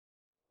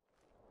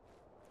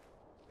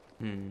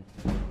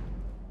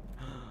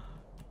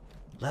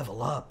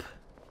Level up.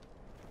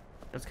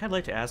 I was kind of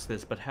like to ask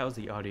this, but how's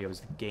the audio?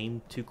 Is the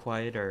game too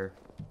quiet, or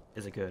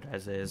is it good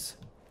as is?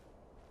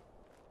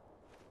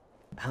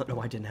 I don't know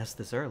why I didn't ask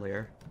this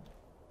earlier.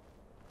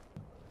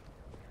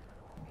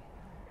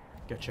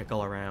 Gotta check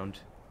all around.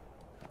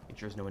 Make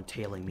sure there's no one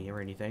tailing me or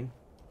anything.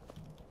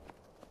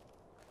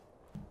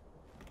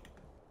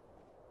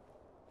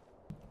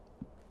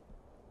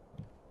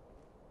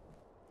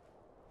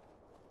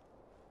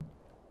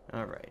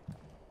 Alright.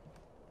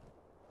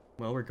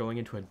 Well, we're going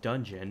into a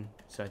dungeon,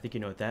 so I think you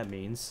know what that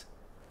means.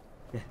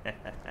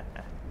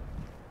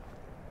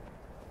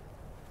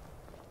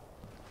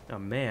 Oh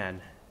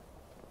man.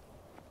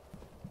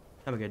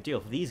 How am I gonna deal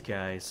with these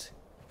guys?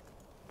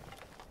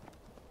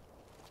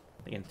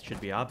 I think it should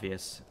be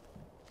obvious.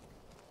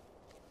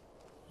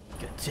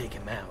 Gotta take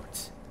him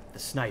out. The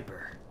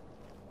sniper.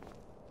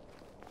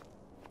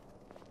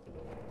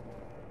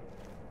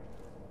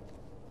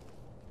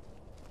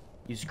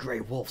 Use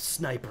Grey Wolf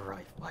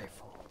sniper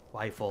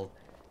rifle.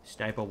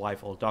 Sniper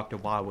rifle, Dr.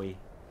 Wowie.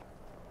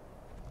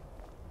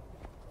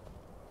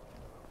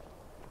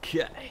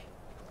 Okay.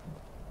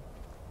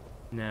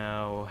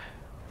 Now,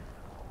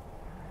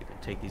 we can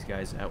take these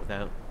guys out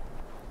without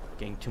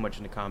getting too much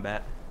into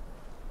combat.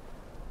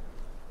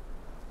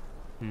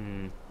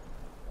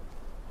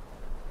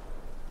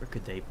 Where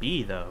could they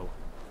be, though?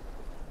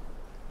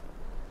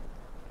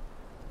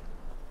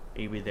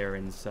 Maybe they're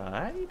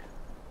inside?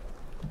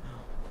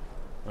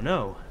 Oh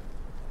no.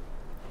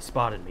 He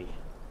spotted me.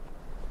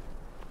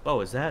 What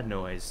was that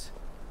noise?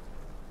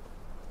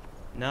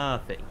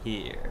 Nothing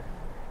here.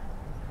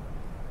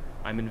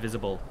 I'm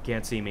invisible.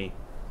 Can't see me.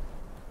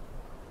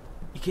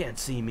 You can't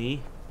see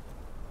me.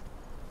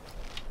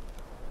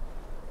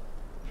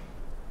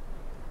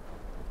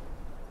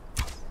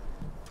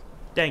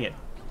 Dang it.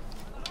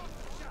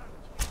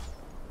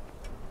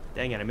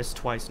 Dang it, I missed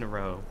twice in a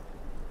row.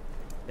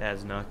 That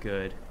is not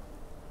good.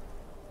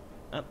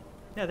 Oh,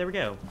 yeah, there we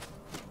go.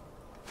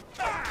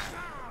 I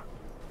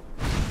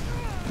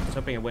was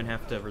hoping I wouldn't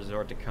have to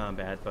resort to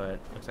combat, but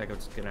looks like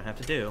it's gonna have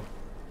to do.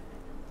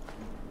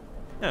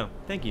 Oh,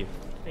 thank you.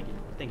 Thank you.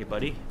 Thank you,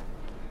 buddy.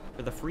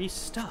 For the free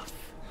stuff.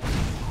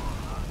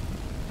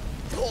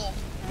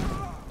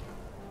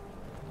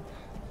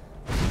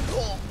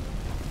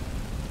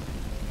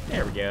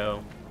 There we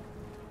go.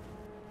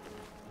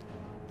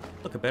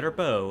 Look, a better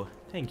bow.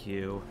 Thank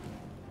you.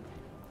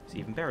 It's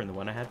even better than the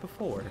one I had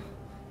before.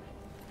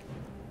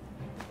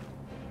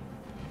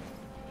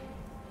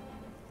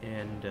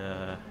 And,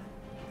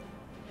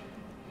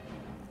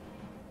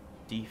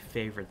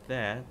 de-favorite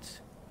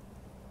that.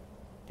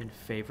 And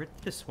favorite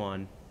this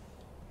one.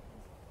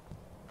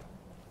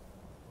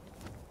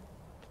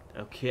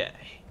 Okay.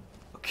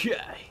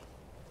 Okay.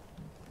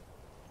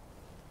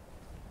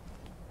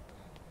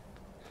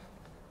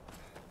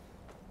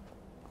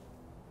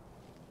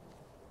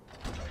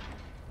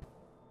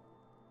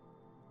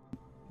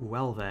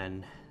 Well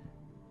then.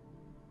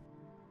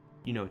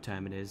 You know what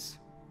time it is.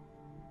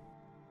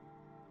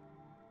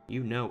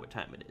 You know what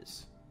time it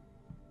is.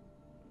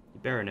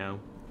 You better know.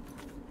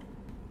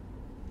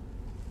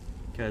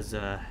 Because,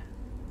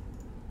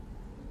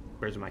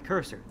 where's my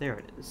cursor? There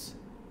it is.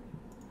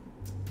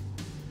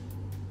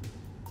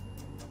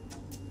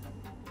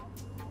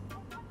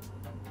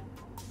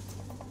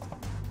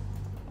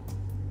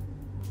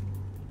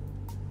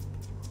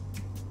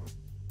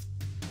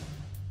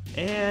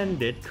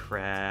 And it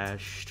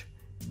crashed.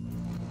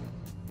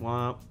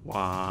 Womp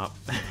womp.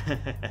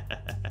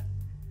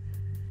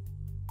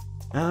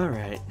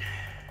 Alright.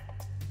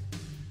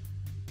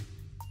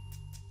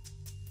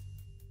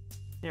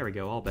 There we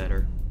go, all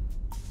better.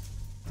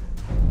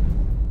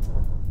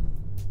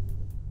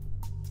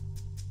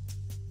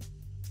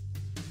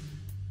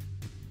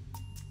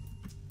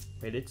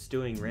 Wait, it's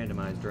doing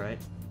randomized, right?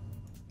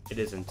 It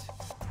isn't.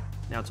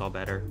 Now it's all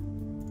better.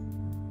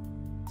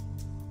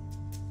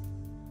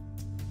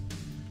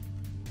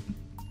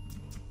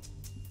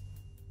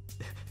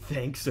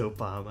 Thanks,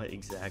 Obama,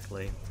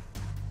 exactly.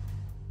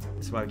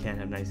 That's why we can't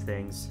have nice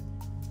things.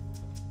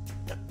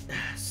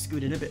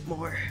 Scoot in a bit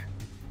more.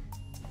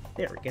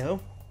 There we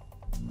go.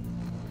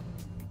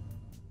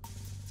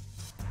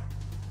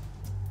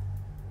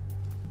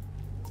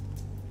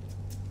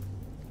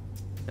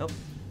 Nope.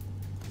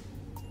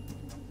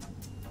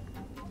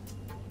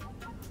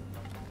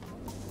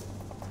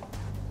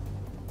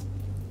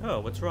 Oh,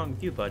 what's wrong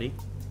with you, buddy?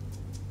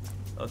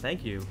 Oh,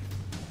 thank you.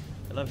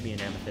 I love me an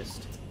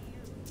amethyst.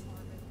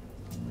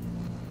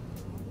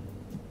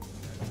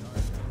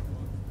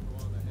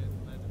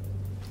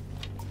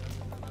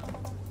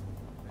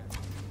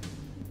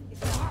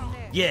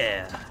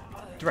 Yeah!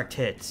 Direct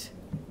hit.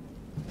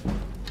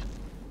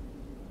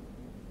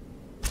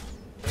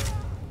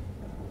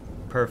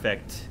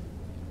 Perfect.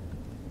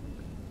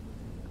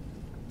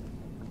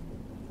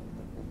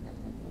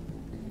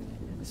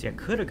 See, I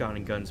could have gone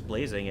in guns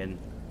blazing and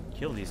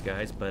killed these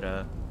guys,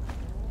 but,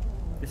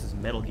 this is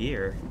Metal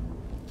Gear.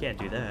 Can't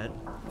do that.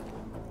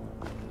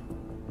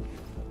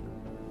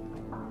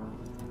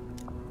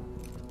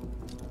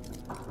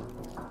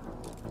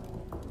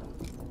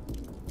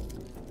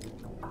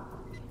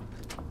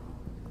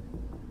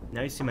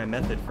 Now you see my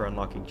method for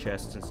unlocking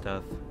chests and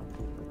stuff.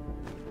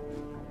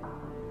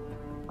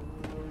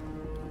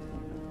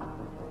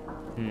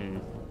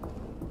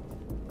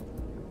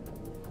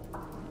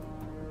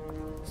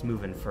 Let's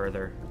move in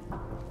further.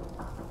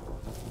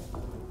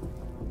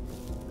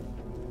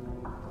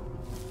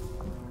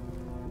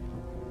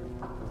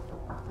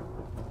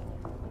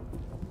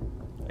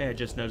 Hey, I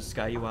just noticed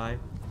Sky UI.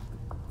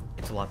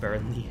 It's a lot better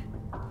than the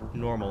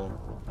normal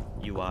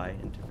UI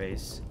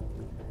interface.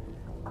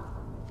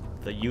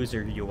 The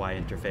user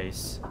UI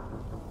interface.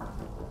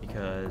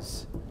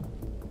 Because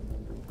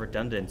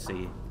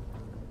redundancy.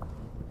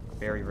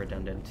 Very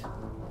redundant.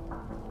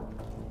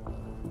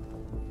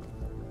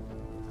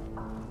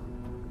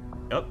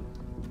 Oh,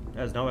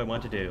 that's not what I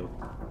want to do.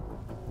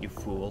 You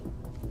fool.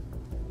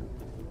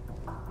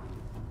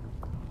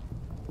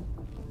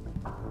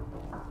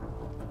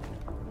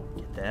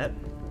 Get that.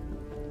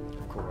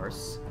 Of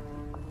course.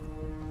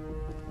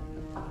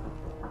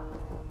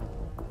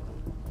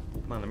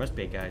 Come on, there must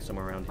be a guy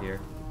somewhere around here.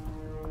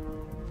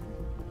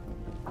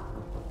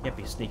 Can't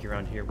be sneaking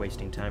around here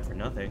wasting time for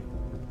nothing.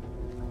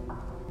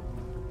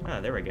 Ah,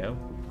 there we go.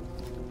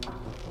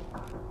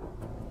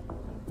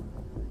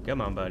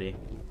 Come on, buddy.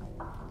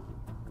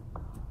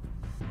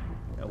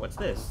 Oh, what's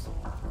this?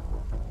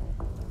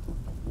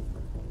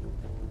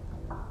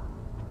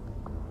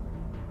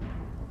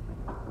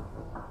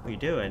 What are you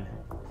doing?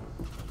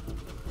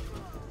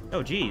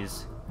 Oh,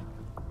 geez.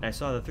 I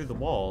saw that through the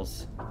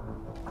walls.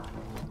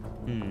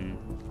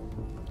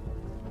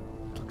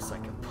 Looks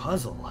like a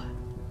puzzle.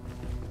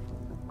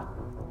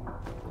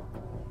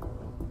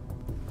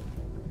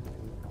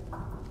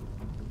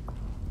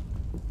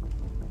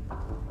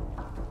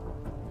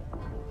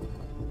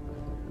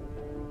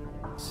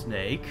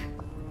 Snake.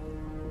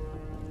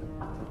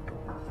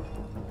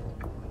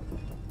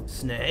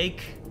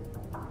 Snake?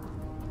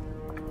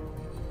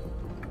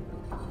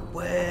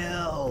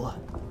 Well...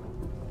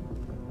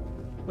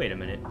 Wait a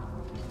minute.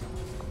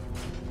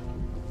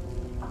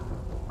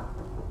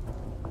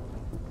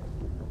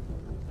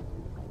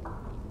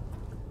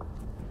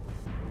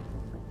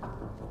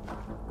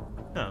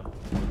 Oh.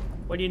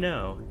 What do you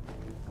know?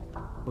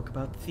 Book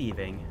about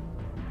thieving.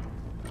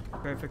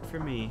 Perfect for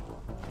me.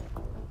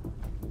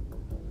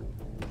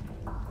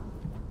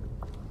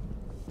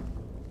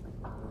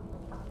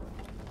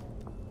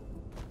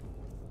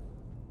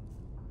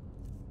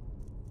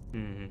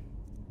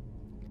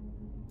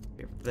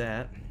 Here for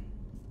that.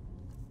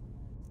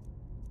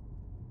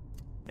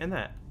 And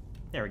that.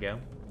 There we go.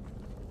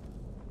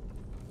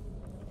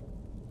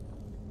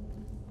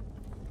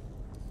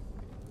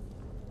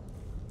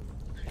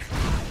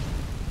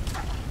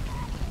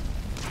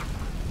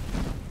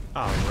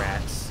 Oh,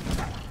 rats.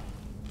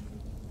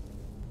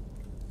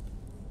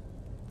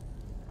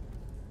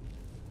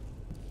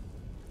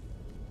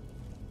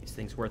 These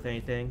things worth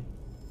anything?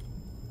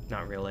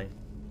 Not really.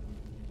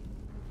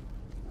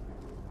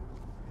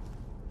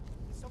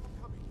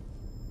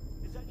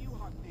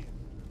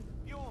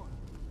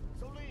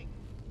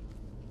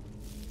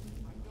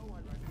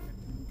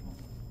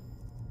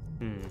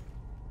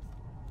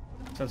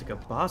 Sounds like a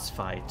boss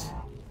fight.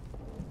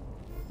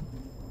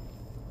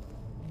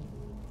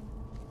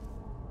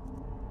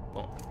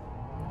 Well,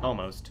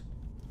 almost.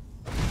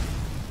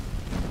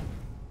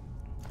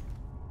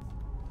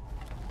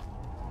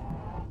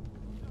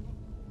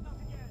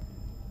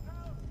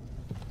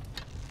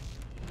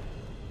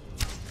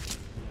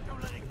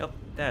 Oh,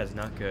 that is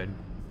not good.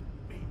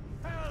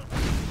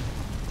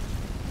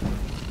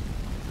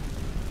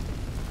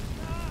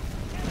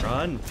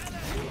 Run!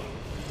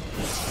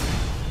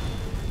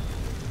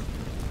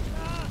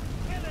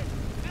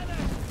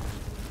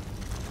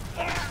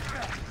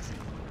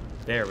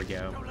 There we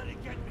go. Don't let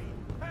it get me.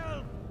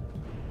 Help!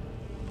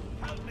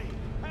 Help me!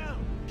 Help!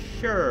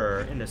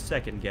 Sure, in a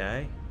second,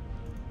 guy.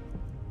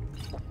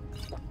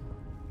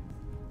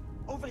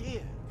 Over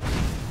here.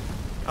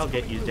 I'll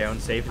get you down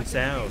safe and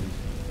sound.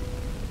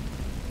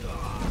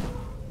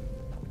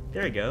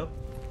 There you go.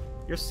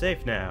 You're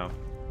safe now.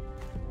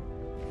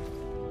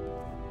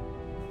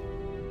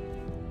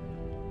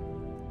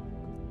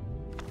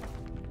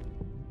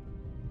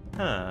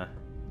 Huh.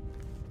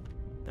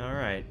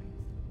 Alright.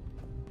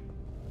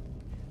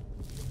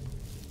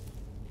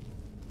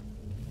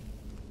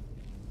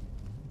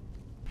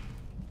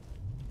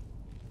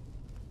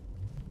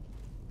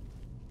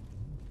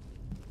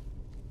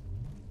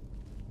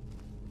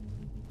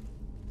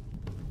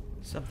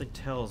 Something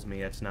tells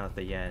me that's not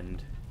the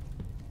end.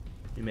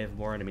 You may have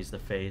more enemies to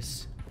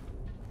face.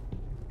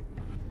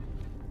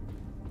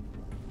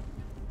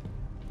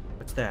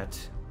 What's that?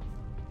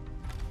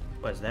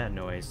 What's that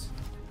noise?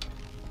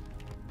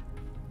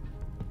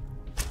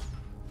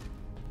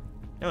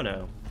 Oh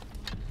no.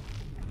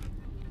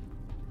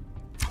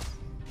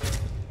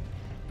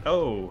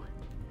 Oh!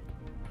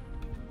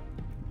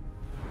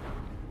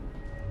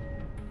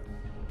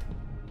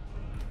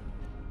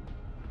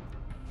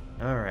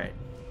 Alright.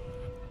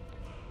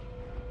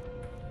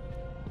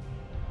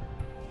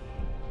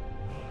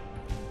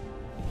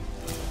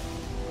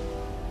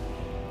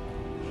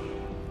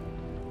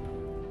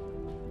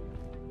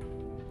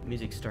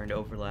 Music's starting to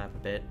overlap a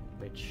bit,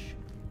 which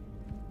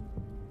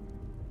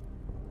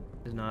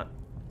is not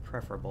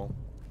preferable.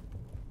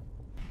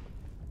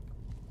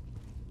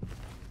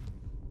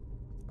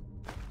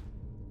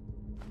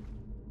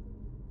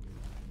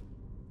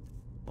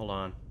 Hold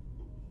on.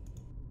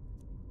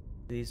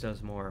 These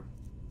does more.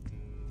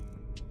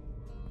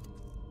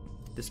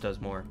 This does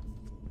more.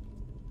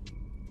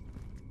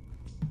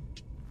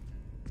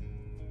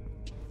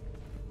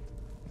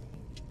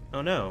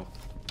 Oh no.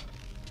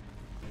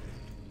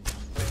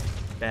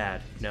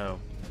 Bad. No.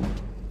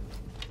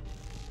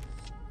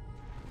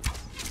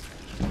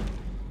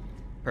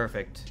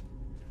 Perfect.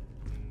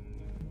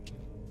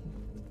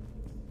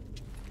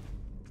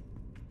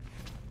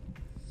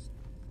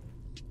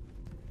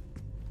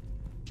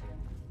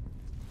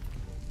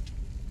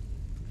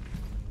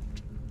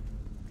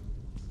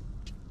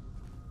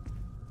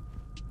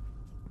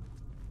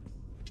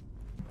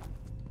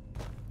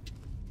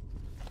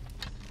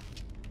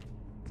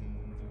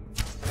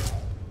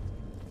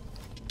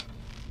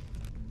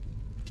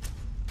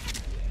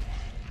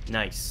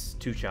 Nice.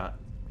 2-shot.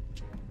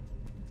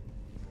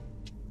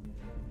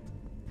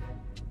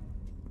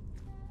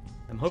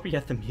 I'm hoping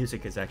that the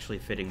music is actually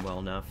fitting well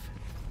enough.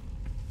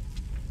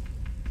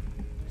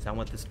 Because I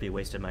want this to be a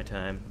waste of my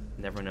time,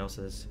 and everyone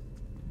else's.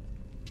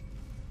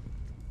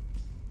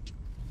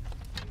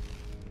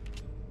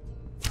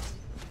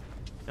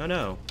 Oh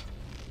no.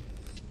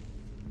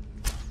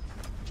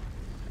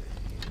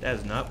 That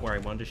is not where I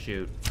wanted to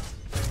shoot.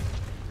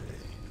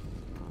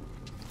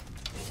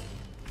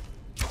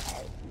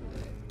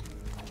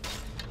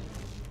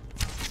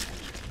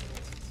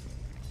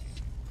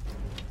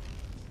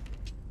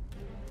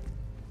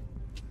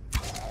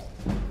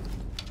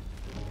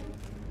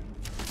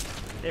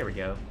 There we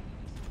go.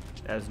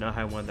 That is not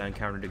how I wanted that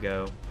encounter to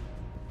go.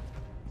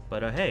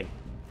 But, hey.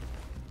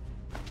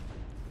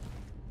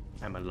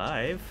 I'm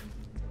alive.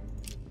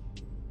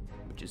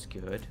 Which is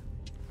good.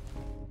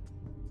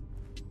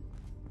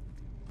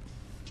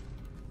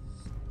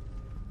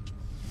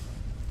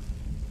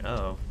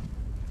 Oh.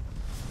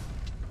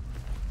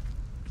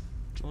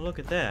 Well, look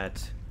at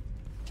that.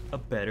 A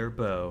better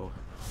bow.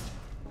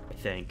 I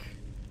think.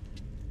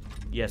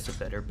 Yes, a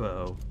better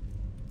bow.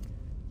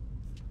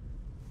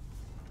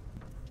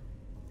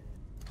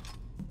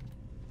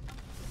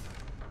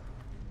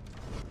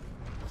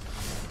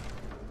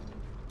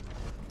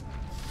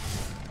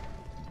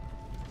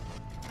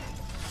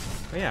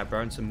 Oh yeah, I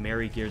brought in some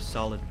Merry Gears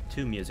Solid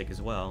 2 music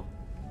as well.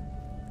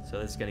 So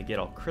this is gonna get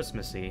all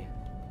Christmassy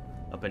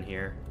up in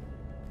here.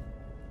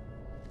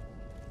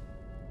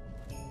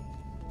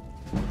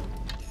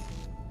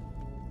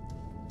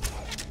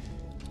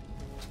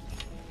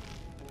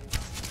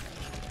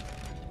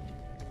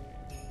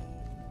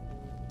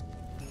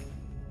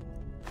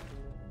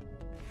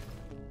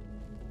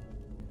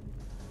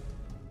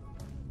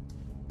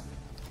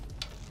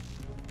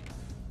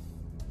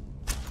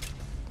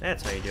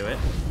 That's how you do it.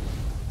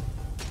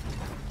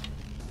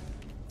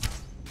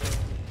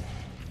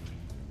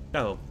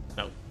 Oh,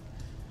 no.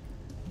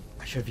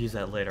 I should have used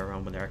that later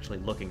on when they're actually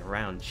looking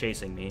around,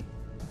 chasing me.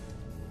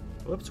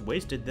 Whoops,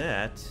 wasted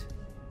that.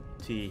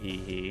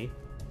 Tee-hee-hee.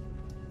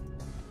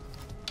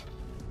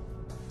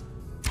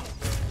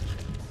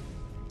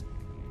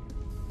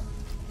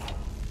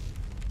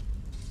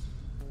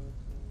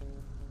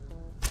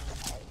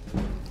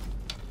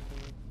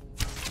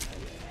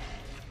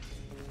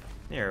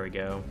 There we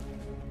go.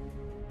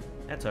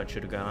 That's how it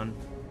should have gone.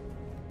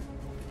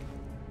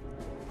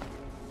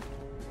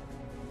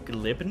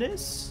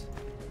 Glibness?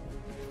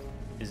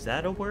 Is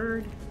that a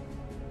word?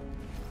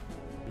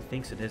 He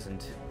thinks it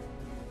isn't.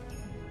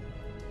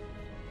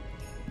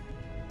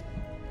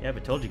 Yeah,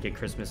 but told you get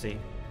Christmassy.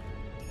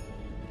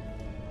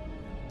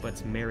 But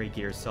it's Merry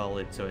Gear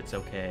Solid, so it's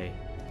okay.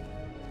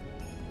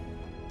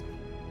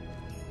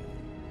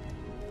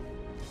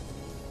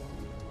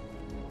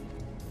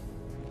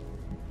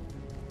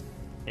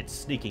 It's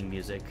sneaking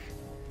music.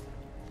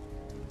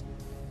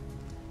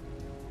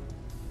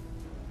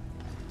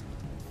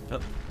 Oh.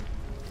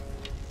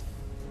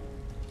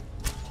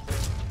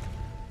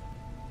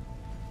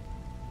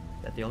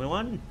 Is that the only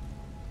one?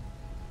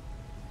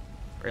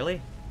 Really?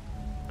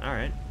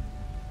 Alright.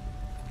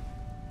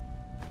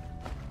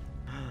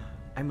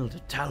 Emerald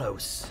of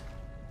Talos.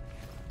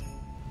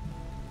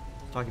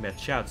 Talking about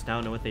shouts, now I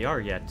don't know what they are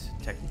yet,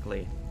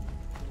 technically.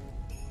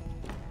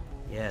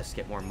 Yes,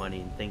 get more money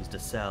and things to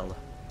sell.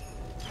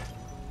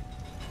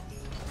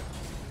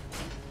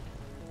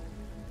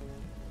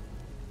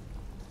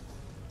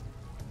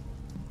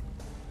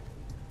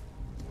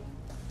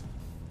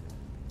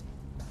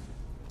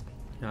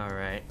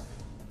 Alright.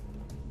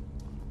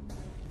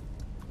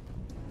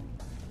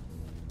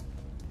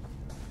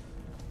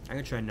 I'm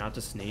gonna try not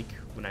to sneak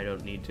when I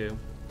don't need to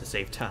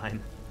save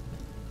time.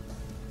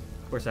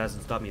 Of course, that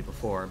hasn't stopped me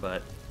before,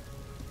 but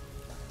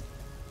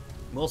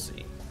we'll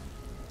see.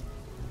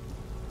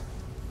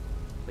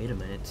 Wait a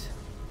minute.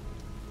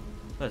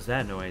 What's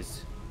that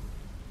noise?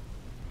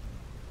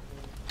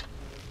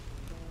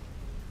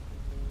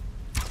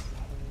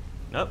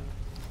 Nope.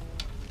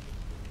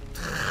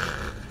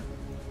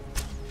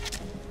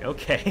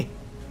 Okay.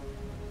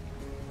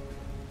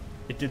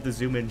 It did the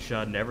zoom in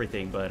shot and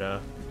everything,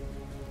 but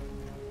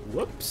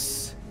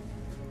whoops.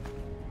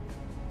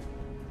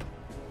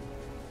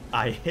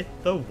 I hit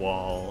the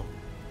wall.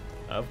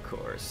 Of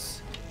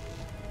course.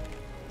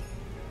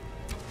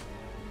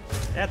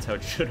 That's how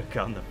it should have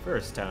gone the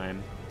first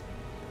time.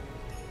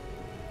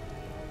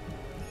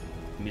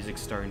 The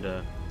music's starting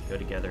to go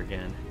together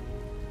again.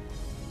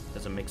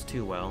 Doesn't mix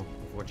too well,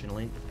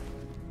 unfortunately.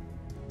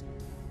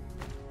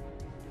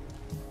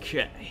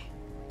 Okay.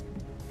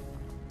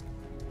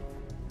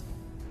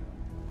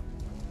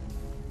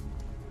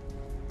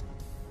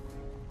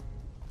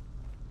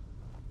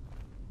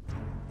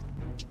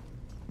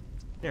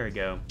 There we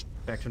go.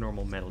 Back to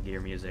normal Metal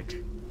Gear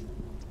music.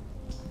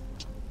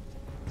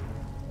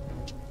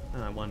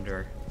 I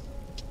wonder,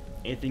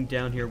 anything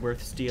down here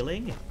worth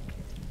stealing?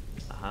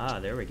 Aha,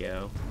 there we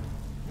go.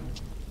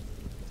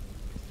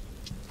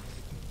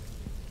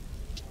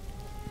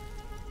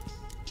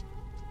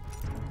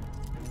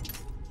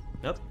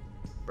 Nope,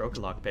 broke a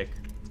lockpick.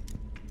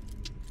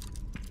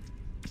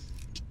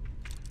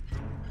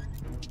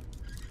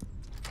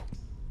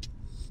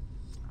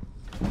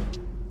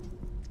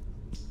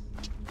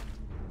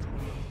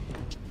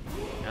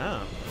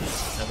 Oh,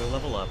 another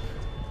level up.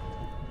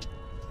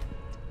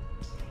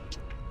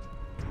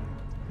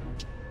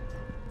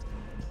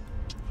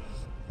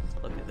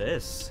 Look at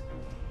this.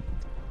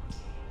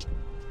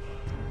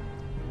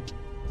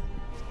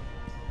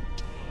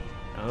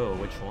 Oh,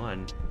 which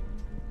one?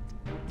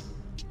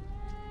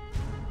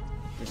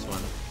 This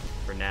one,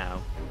 for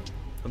now.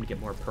 I'm gonna get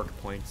more perk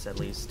points, at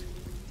least.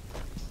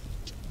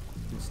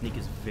 And sneak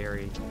is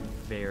very,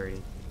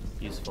 very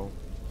useful.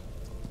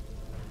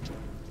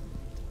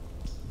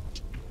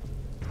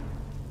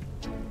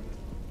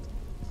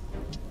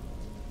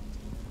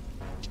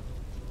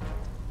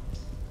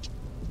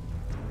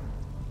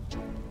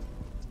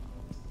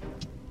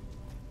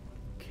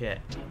 Okay.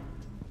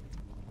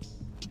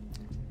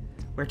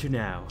 Where to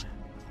now?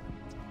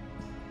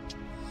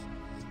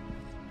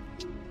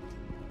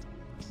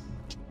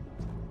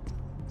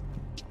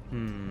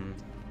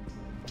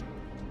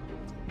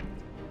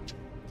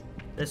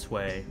 This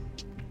way.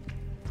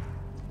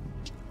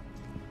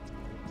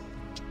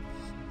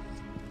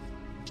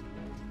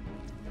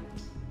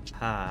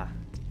 Ha.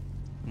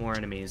 More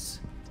enemies.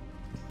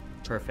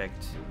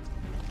 Perfect.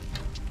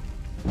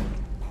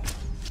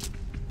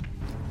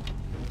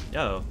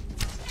 Oh.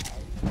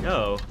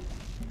 No.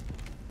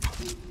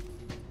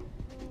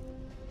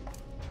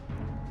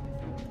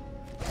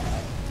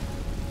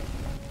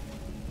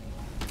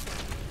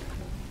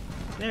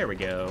 There we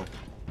go.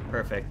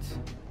 Perfect.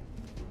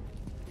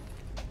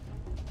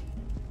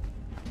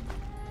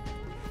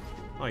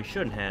 Oh, I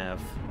shouldn't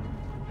have.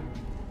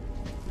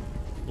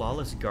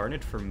 Flawless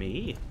Garnet for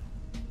me?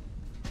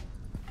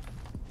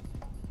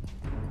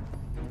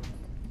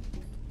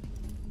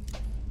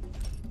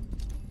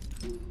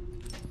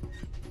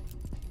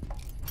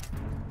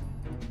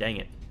 Dang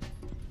it.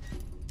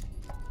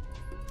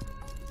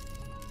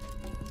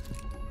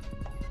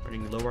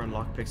 Running lower on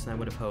lockpicks than I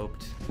would have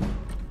hoped.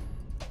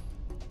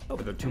 Oh,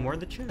 we got 2 more in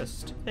the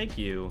chest. Thank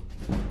you.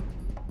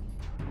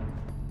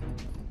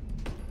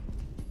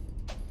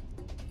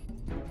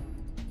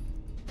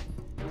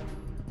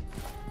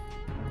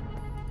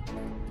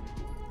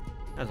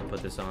 Might as well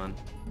put this on.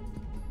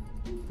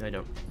 I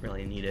don't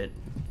really need it.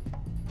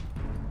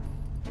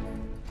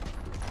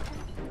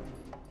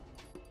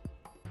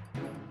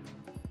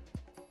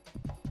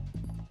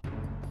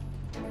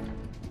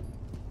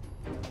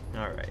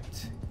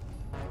 Alright.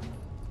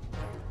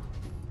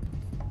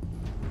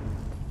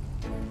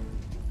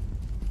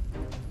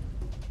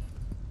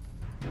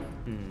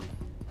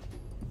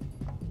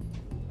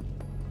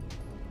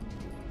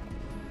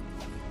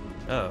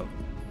 Oh.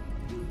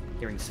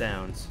 Hearing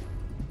sounds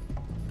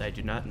that I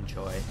do not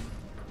enjoy.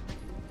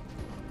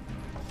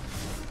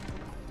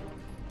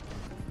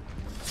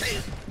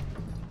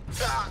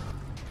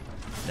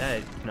 I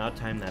did not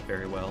time that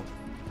very well.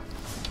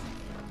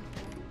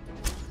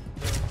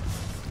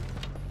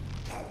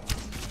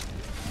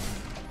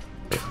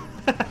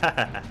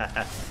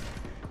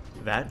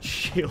 That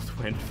shield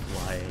went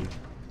flying.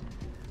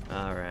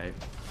 Alright.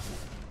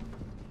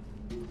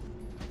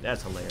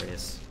 That's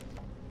hilarious.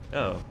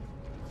 Oh.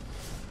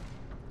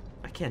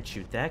 I can't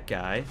shoot that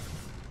guy.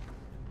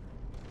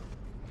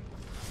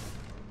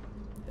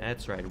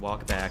 That's right,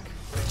 walk back.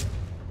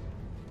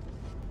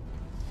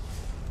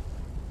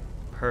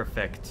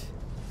 Perfect.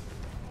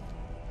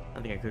 I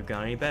don't think I could have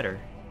gone any better.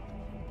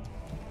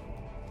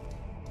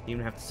 You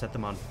even have to set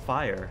them on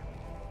fire.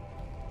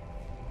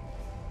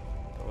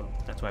 Oh,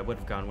 that's what I would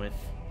have gone with.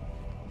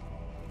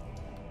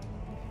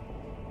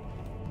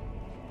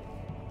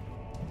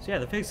 So yeah,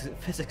 the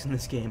physics in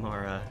this game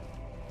are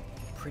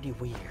pretty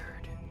weird.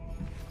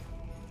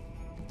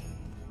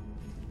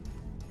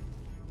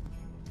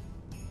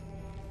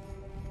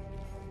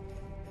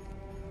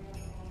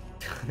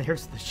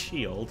 There's the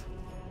shield.